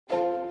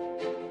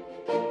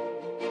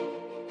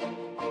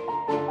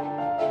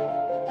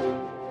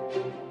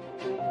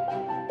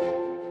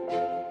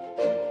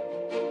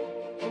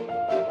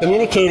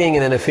Communicating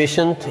in an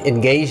efficient,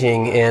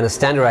 engaging, and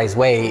standardized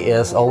way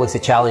is always a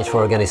challenge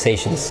for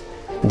organizations.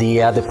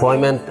 The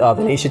deployment of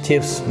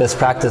initiatives, best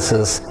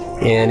practices,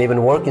 and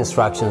even work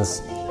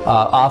instructions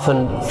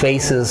often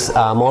faces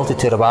a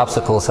multitude of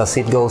obstacles as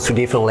it goes through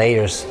different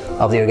layers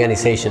of the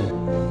organization.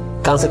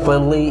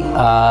 Consequently,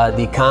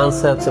 the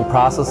concepts and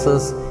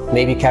processes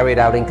may be carried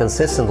out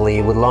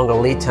inconsistently with longer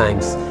lead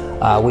times,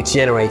 which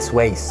generates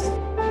waste.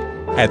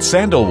 At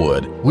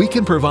Sandalwood, we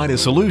can provide a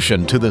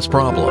solution to this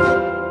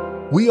problem.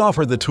 We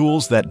offer the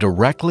tools that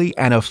directly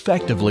and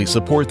effectively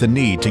support the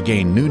need to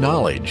gain new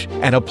knowledge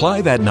and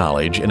apply that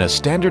knowledge in a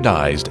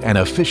standardized and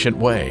efficient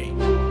way.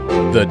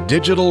 The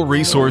Digital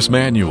Resource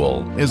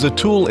Manual is a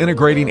tool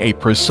integrating a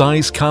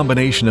precise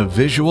combination of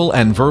visual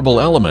and verbal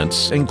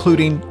elements,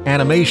 including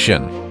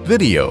animation,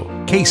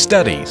 video, case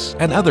studies,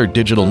 and other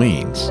digital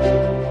means.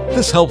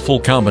 This helpful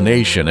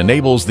combination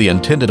enables the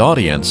intended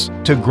audience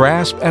to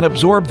grasp and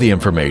absorb the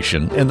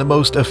information in the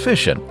most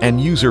efficient and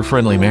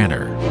user-friendly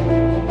manner.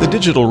 The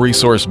Digital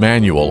Resource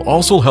Manual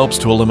also helps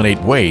to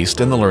eliminate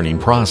waste in the learning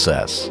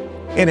process.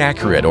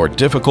 Inaccurate or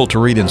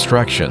difficult-to-read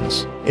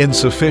instructions,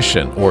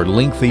 insufficient or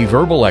lengthy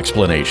verbal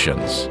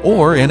explanations,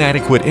 or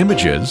inadequate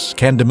images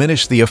can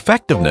diminish the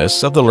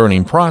effectiveness of the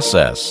learning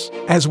process.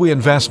 As we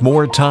invest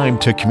more time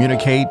to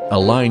communicate,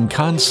 align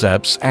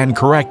concepts, and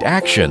correct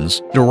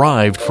actions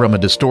derived from a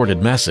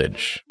distorted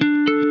message.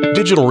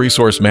 Digital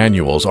resource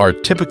manuals are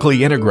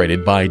typically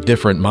integrated by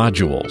different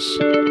modules.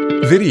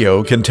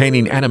 Video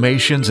containing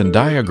animations and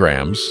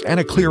diagrams and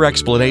a clear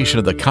explanation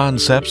of the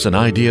concepts and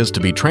ideas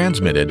to be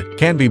transmitted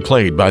can be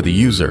played by the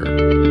user.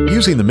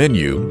 Using the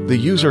menu, the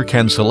user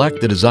can select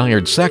the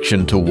desired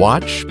section to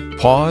watch,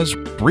 pause,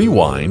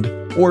 rewind,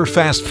 or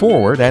fast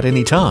forward at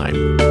any time.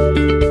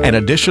 An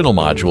additional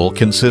module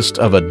consists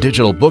of a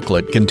digital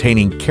booklet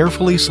containing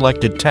carefully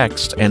selected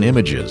text and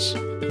images.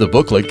 The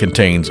booklet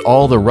contains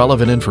all the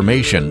relevant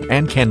information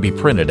and can be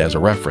printed as a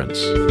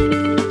reference.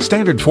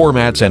 Standard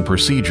formats and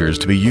procedures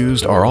to be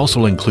used are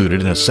also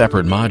included in a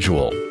separate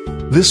module.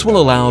 This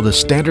will allow the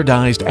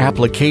standardized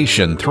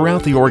application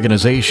throughout the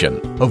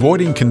organization,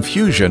 avoiding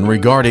confusion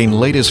regarding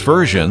latest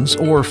versions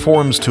or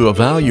forms to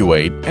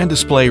evaluate and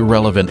display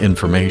relevant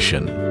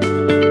information.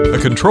 A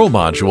control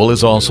module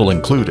is also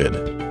included.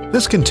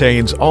 This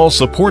contains all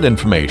support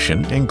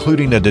information,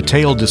 including a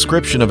detailed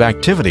description of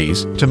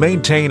activities to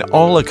maintain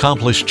all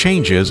accomplished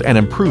changes and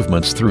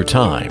improvements through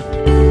time.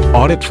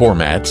 Audit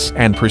formats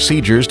and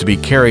procedures to be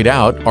carried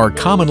out are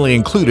commonly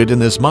included in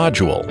this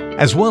module,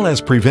 as well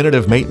as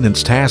preventative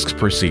maintenance tasks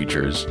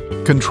procedures,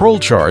 control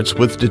charts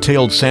with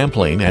detailed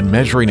sampling and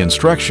measuring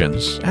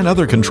instructions, and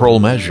other control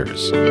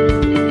measures.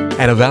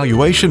 An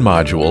evaluation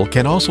module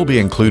can also be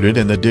included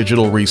in the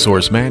Digital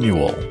Resource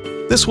Manual.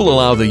 This will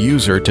allow the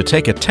user to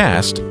take a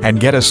test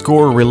and get a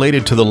score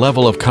related to the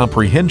level of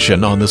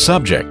comprehension on the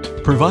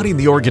subject, providing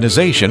the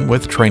organization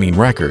with training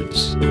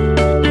records.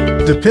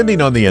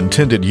 Depending on the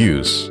intended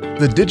use,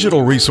 the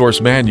Digital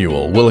Resource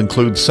Manual will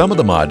include some of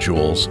the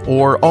modules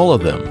or all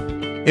of them.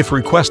 If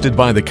requested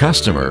by the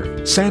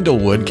customer,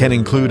 Sandalwood can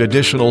include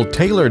additional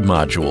tailored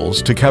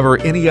modules to cover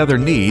any other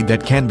need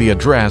that can be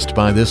addressed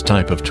by this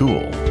type of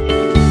tool.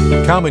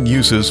 Common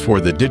uses for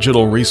the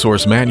Digital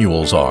Resource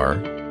Manuals are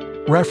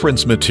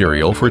reference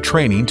material for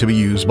training to be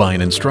used by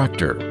an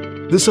instructor.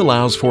 This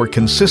allows for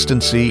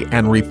consistency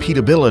and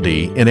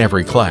repeatability in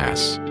every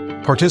class.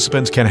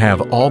 Participants can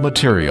have all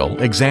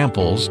material,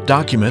 examples,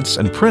 documents,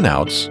 and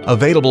printouts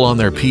available on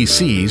their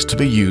PCs to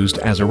be used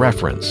as a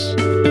reference.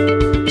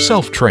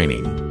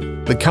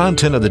 Self-training. The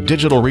content of the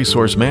Digital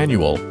Resource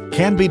Manual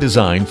can be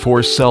designed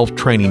for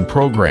self-training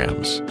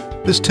programs.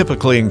 This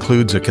typically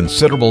includes a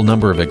considerable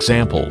number of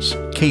examples,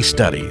 case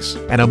studies,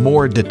 and a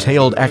more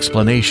detailed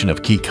explanation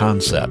of key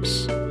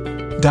concepts.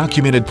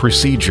 Documented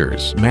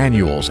procedures,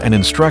 manuals, and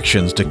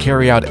instructions to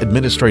carry out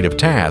administrative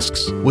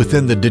tasks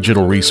within the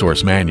Digital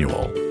Resource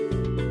Manual.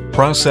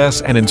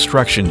 Process and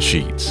instruction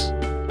sheets.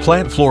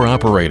 Plant floor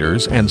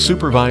operators and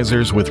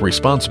supervisors with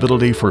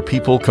responsibility for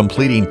people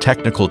completing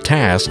technical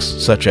tasks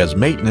such as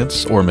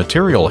maintenance or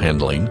material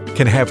handling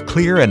can have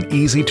clear and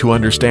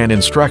easy-to-understand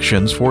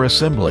instructions for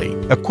assembly,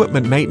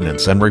 equipment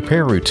maintenance and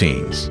repair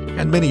routines,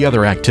 and many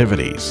other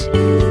activities.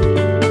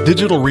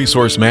 Digital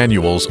resource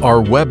manuals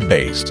are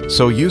web-based,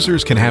 so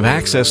users can have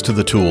access to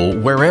the tool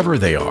wherever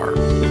they are.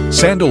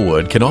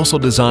 Sandalwood can also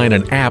design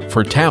an app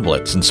for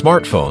tablets and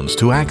smartphones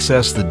to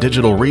access the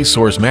digital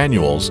resource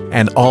manuals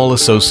and all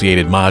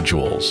associated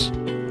modules.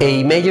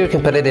 A major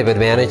competitive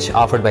advantage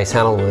offered by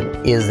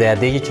Sandalwood is that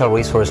digital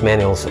resource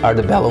manuals are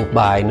developed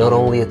by not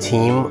only a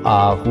team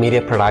of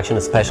media production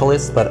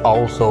specialists, but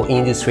also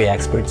industry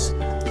experts.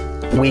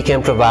 We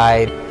can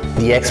provide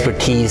the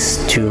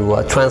expertise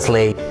to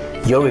translate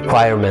your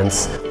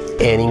requirements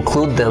and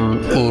include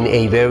them in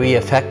a very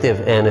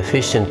effective and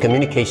efficient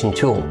communication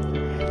tool.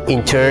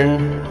 In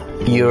turn,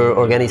 your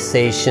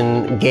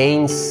organization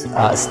gains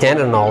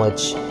standard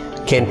knowledge,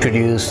 can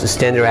produce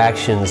standard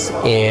actions,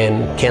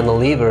 and can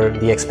deliver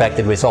the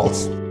expected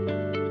results.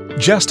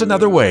 Just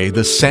another way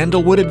the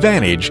Sandalwood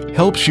Advantage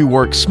helps you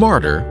work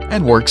smarter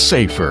and work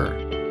safer.